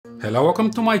Hello, welcome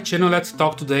to my channel. Let's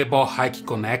talk today about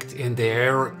Hik-connect and the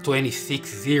error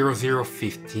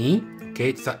 260015. Okay,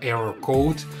 it's an error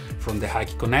code from the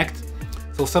Hik-connect.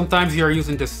 So sometimes you are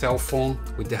using the cell phone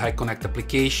with the Hik-connect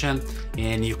application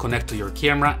and you connect to your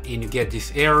camera and you get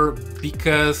this error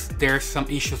because there's some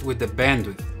issues with the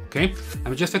bandwidth. Okay,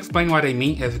 I'm just explaining what I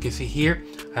mean. As you can see here,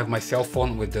 I have my cell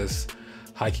phone with this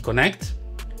Hik-connect.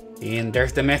 And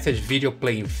there's the message video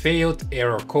playing failed,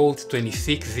 error code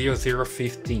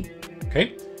 260015.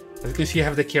 Okay, as you can see, I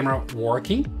have the camera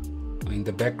working in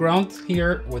the background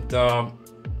here with the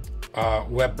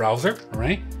web browser. All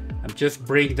right, I'm just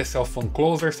bringing the cell phone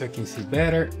closer so I can see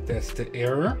better. That's the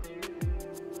error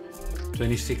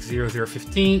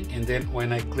 260015. And then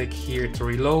when I click here to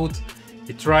reload,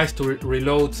 it tries to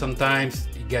reload. Sometimes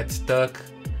it gets stuck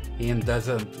and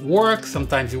doesn't work.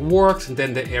 Sometimes it works and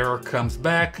then the error comes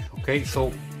back. Okay,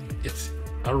 so it's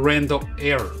a random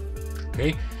error.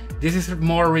 Okay, this is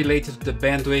more related to the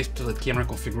bandwidth, to the camera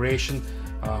configuration,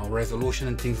 resolution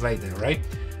and things like that, right?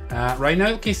 Right now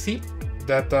you can see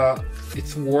that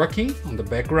it's working on the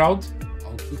background.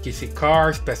 You can see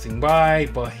cars passing by,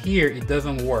 but here it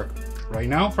doesn't work. Right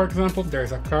now, for example,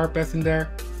 there's a car passing there,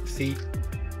 see,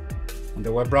 on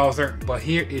the web browser, but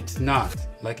here it's not,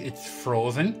 like it's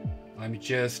frozen. Let me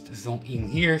just zoom in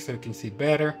here so you can see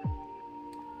better.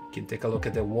 You can take a look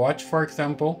at the watch, for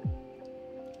example.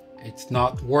 It's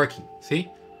not working, see?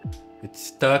 It's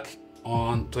stuck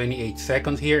on 28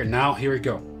 seconds here. Now, here we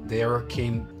go. The error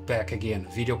came back again.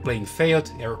 Video playing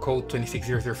failed, error code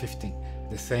 260015.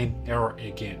 The same error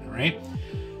again, right?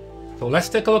 So let's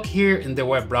take a look here in the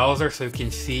web browser so you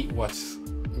can see what's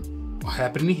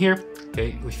happening here.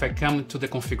 Okay, if I come to the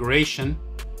configuration,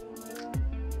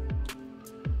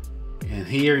 and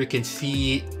here you can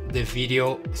see the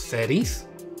video settings.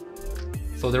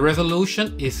 So the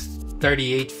resolution is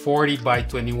 3840 by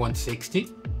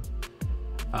 2160.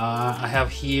 I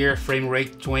have here frame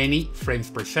rate 20 frames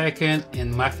per second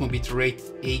and maximum bit rate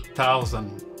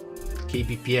 8000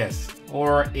 kbps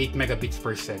or 8 megabits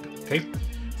per second. Okay,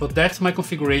 so that's my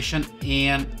configuration,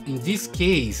 and in this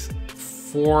case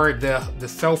for the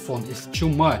cell phone is too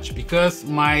much because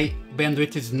my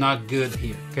bandwidth is not good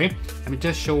here. Okay, let me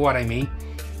just show what I mean.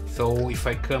 So if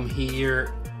I come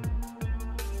here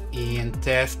and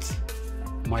test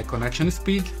my connection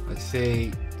speed, let's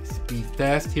say speed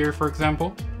test here, for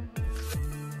example,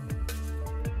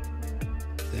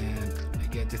 then I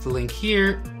get this link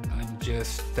here and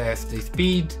just test the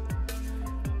speed.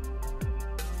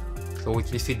 So we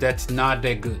can see that's not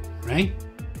that good, right?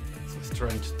 So it's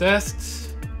trying to test.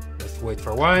 Let's wait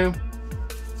for a while.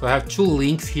 So I have two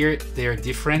links here, they're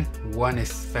different. One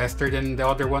is faster than the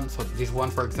other one. So this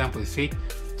one, for example, you see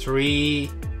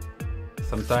 3,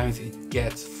 sometimes it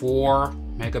gets 4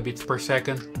 megabits per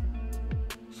second.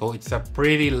 So it's a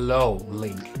pretty low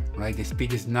link, right? The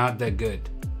speed is not that good.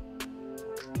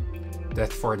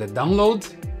 That's for the download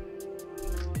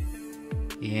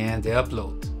and the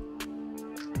upload.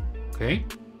 Okay.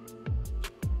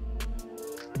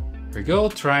 Here we go,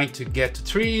 trying to get to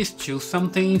 3, choose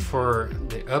something for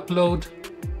the upload.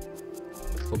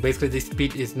 So basically the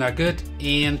speed is not good,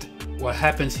 and what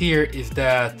happens here is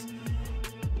that,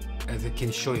 as I can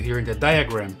show you here in the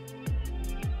diagram,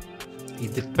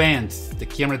 it depends, the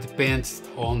camera depends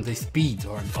on the speed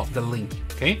of the link,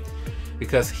 okay?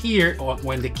 Because here,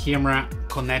 when the camera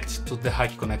connects to the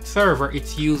Hik-connect server,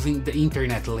 it's using the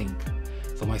internet link.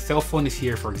 So my cell phone is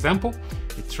here, for example,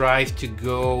 it tries to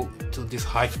go to this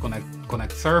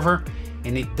Hik-connect server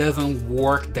and it doesn't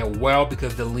work that well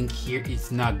because the link here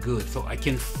is not good. So I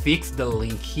can fix the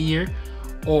link here,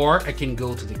 or I can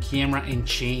go to the camera and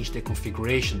change the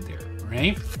configuration there,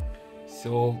 right?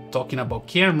 So talking about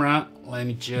camera, let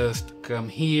me just come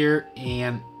here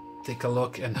and take a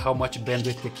look at how much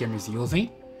bandwidth the camera is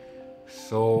using.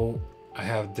 So I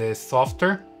have the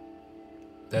software,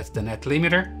 that's the net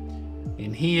limiter.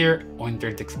 In here, on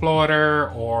Internet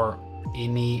Explorer or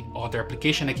any other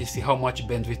application, I can see how much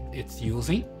bandwidth it's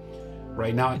using.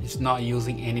 Right now, it's not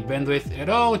using any bandwidth at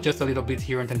all, just a little bit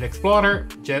here in Internet Explorer.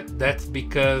 That's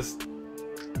because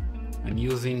I'm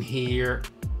using here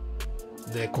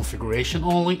the configuration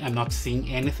only. I'm not seeing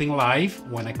anything live.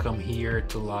 When I come here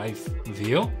to live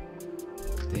view,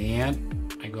 then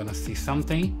I'm gonna see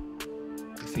something.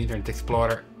 You see Internet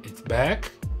Explorer, it's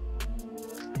back.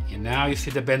 And now you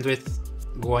see the bandwidth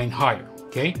going higher,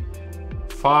 okay?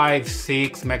 5,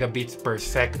 6 megabits per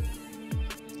second.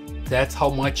 That's how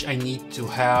much I need to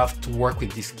have to work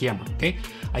with this camera, okay?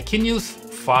 I can use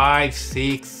 5,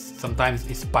 6, sometimes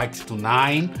it spikes to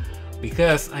 9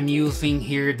 because I'm using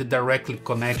here the direct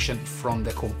connection from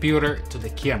the computer to the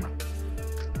camera.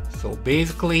 So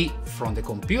basically from the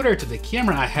computer to the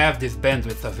camera, I have this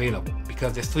bandwidth available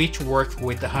because the switch works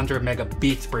with 100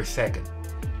 megabits per second.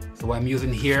 So I'm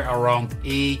using here around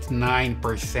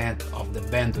 8-9% of the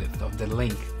bandwidth of the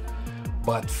link.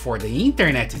 But for the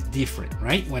internet, it's different,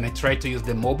 right? When I try to use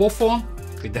the mobile phone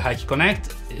with the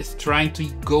Hik-connect, it's trying to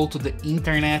go to the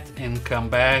internet and come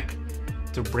back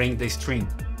to bring the stream.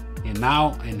 And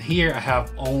now, and here I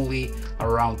have only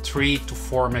around 3 to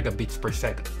 4 megabits per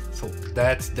second. So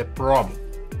that's the problem,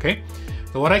 okay?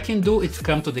 So what I can do is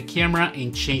come to the camera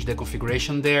and change the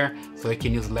configuration there so I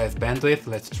can use less bandwidth.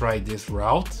 Let's try this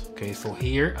route. Okay, so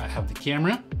here I have the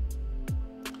camera.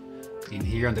 And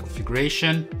here on the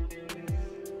configuration,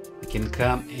 I can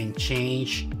come and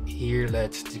change here.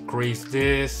 Let's decrease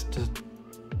this to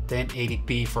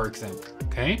 1080p, for example,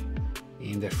 okay?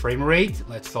 In the frame rate,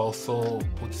 let's also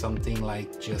put something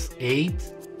like just 8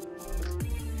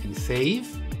 and save.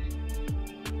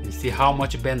 And see how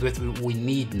much bandwidth we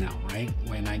need now, right?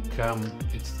 When I come,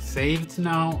 it's saved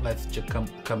now. Let's just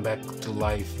come back to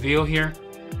live view here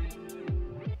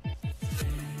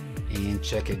and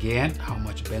check again how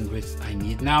much bandwidth I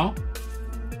need now.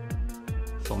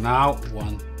 So now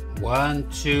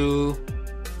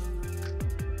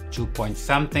 2 point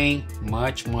something,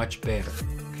 much better,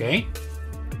 okay?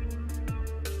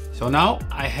 So now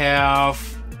I have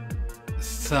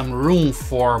some room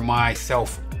for my cell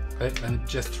phone. Okay, let me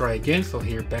just try again. So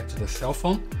here, back to the cell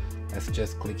phone. Let's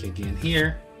just click again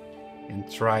here and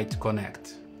try to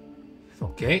connect.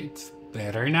 Okay, it's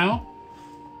better now.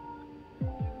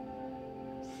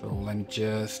 So let me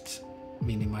just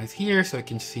minimize here so I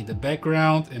can see the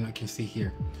background and I can see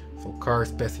here. So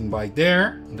cars passing by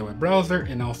there in the web browser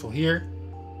and also here.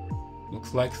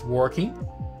 Looks like it's working.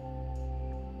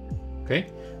 Okay,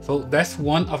 so that's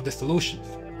one of the solutions,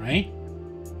 right?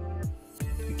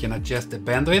 You can adjust the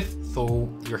bandwidth so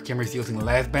your camera is using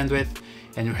less bandwidth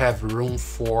and you have room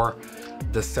for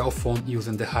the cell phone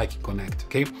using the Hik-connect,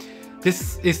 okay?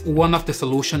 This is one of the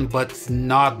solutions, but it's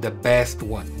not the best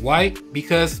one. Why?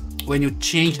 Because when you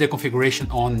change the configuration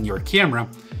on your camera,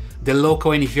 the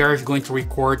local NVR is going to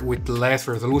record with less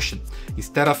resolution.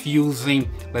 Instead of using,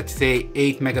 let's say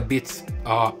 8 megabits,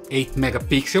 8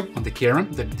 megapixel on the camera,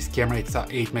 this camera, it's a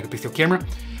 8 megapixel camera,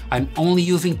 I'm only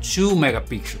using 2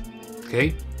 megapixel,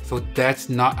 okay? So that's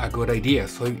not a good idea.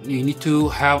 So you need to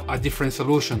have a different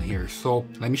solution here. So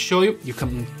let me show you. You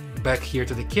come back here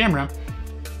to the camera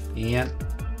and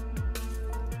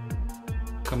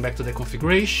come back to the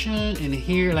configuration. And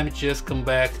here, let me just come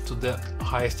back to the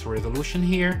highest resolution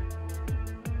here.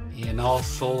 And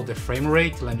also the frame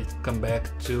rate, let me come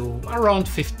back to around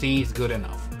 15 is good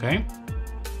enough, okay?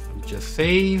 Let me just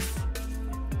save.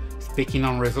 Speaking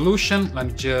on resolution, let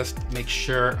me just make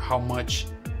sure how much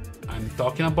I'm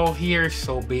talking about here.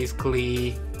 So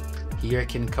basically here I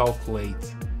can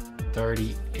calculate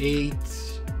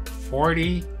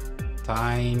 3840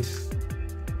 times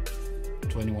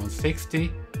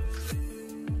 2160.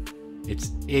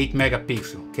 It's 8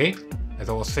 megapixel, okay? As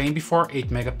I was saying before, 8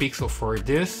 megapixel for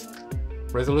this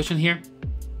resolution here.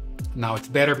 Now it's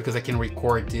better because I can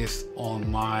record this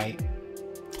on my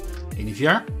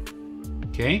NVR,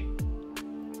 okay?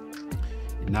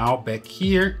 And now back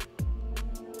here,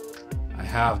 I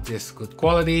have this good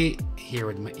quality here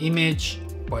with my image,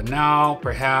 but now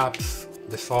perhaps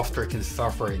the software can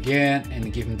suffer again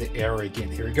and give me the error again.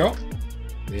 Here we go,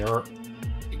 the error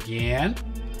again,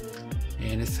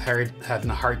 and it's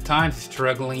having a hard time,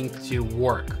 struggling to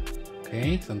work.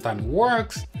 Okay, sometimes it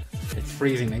works, it's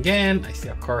freezing again. I see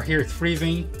a car here, it's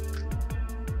freezing.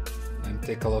 Let me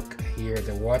take a look here at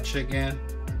the watch again,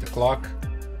 the clock.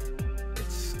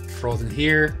 It's frozen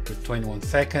here with 21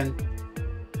 seconds.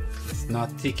 It's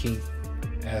not ticking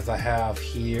as I have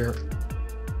here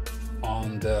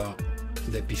on the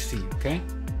PC, okay?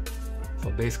 So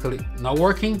basically not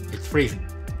working, it's freezing,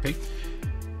 okay?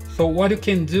 So what you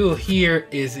can do here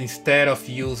is, instead of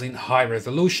using high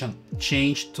resolution,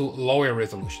 change to lower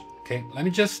resolution, okay? Let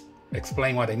me just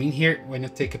explain what I mean here. When you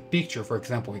take a picture, for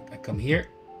example, I come here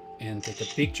and take a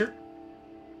picture,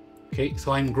 okay?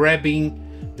 So I'm grabbing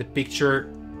the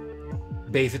picture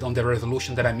based on the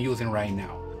resolution that I'm using right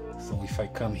now. So if I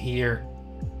come here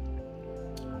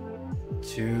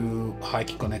to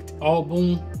Hik-connect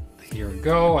album, here we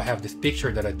go. I have this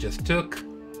picture that I just took.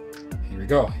 Here we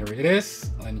go, here it is.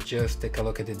 Let me just take a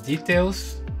look at the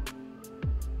details.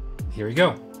 Here we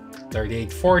go,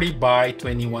 3840 by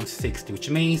 2160, which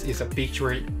means it's a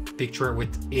picture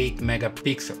with 8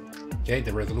 megapixel, okay,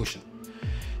 the resolution.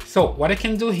 So what I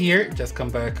can do here, just come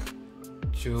back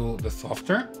to the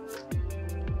software.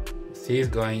 See, it's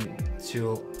going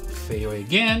to fail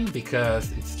again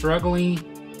because it's struggling.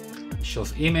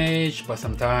 shows image, but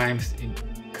sometimes it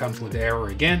comes with error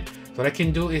again. So what I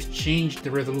can do is change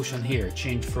the resolution here,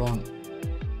 change from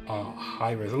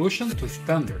high resolution to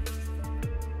standard.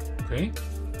 Okay.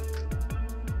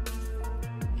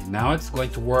 And now it's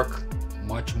going to work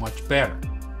much better.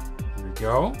 Here we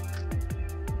go.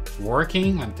 It's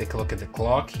working. Let me take a look at the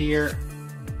clock here.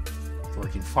 It's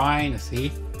working fine.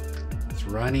 See, it's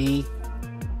running.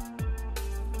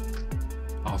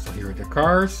 Also here are the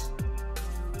cars.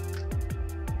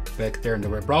 Back there in the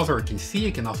web browser,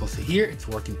 you can also see here, it's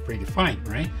working pretty fine,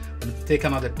 right? Let me take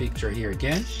another picture here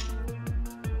again.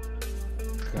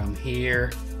 Come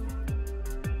here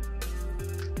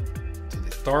to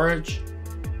the storage.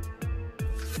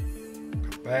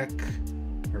 Go back.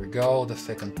 Here we go. The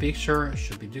second picture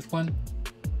should be this one.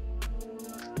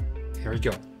 Here we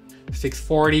go.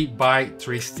 640 by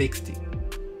 360.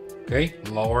 Okay,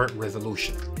 lower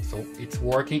resolution. So it's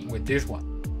working with this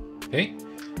one. Okay.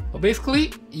 Well,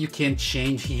 basically, you can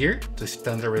change here to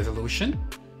standard resolution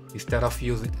instead of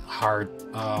using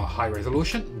high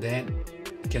resolution. Then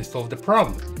you can solve the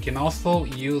problem. You can also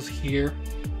use here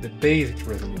the basic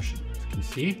resolution. As you can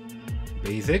see,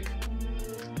 basic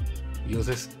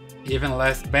uses even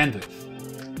less bandwidth,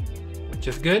 which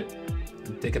is good.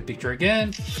 Take a picture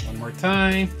again, one more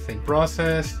time, same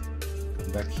process.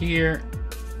 Come back here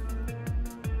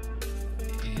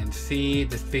and see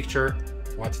this picture.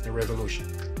 What's the resolution?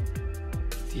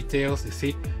 Details, you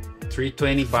see,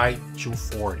 320 by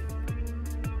 240.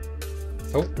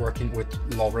 So working with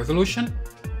low resolution.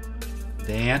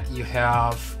 Then you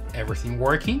have everything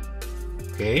working.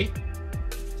 Okay,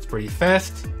 it's pretty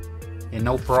fast and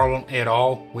no problem at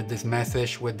all with this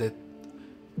message with the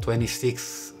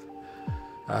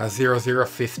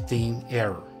 260015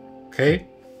 error. Okay,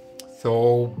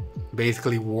 so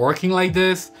basically working like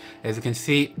this. As you can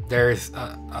see, there's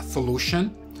a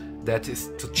solution that is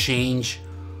to change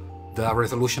the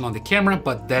resolution on the camera,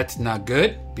 but that's not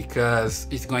good because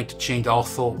it's going to change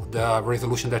also the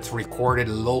resolution that's recorded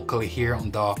locally here on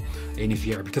the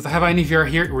NVR. Because I have NVR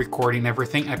here recording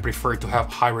everything, I prefer to have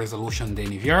high resolution in the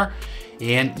NVR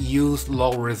and use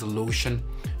low resolution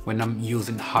when I'm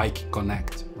using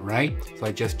Hik-connect, right? So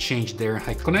I just changed there in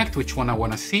Hik-connect which one I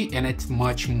want to see, and it's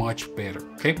much better.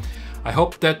 Okay, I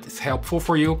hope that's helpful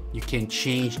for you. You can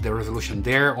change the resolution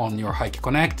there on your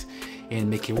Hik-connect and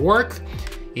make it work.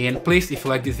 And please, if you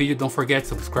like this video, don't forget to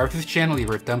subscribe to this channel, leave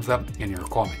a thumbs up and your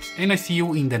comments. And I see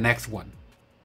you in the next one.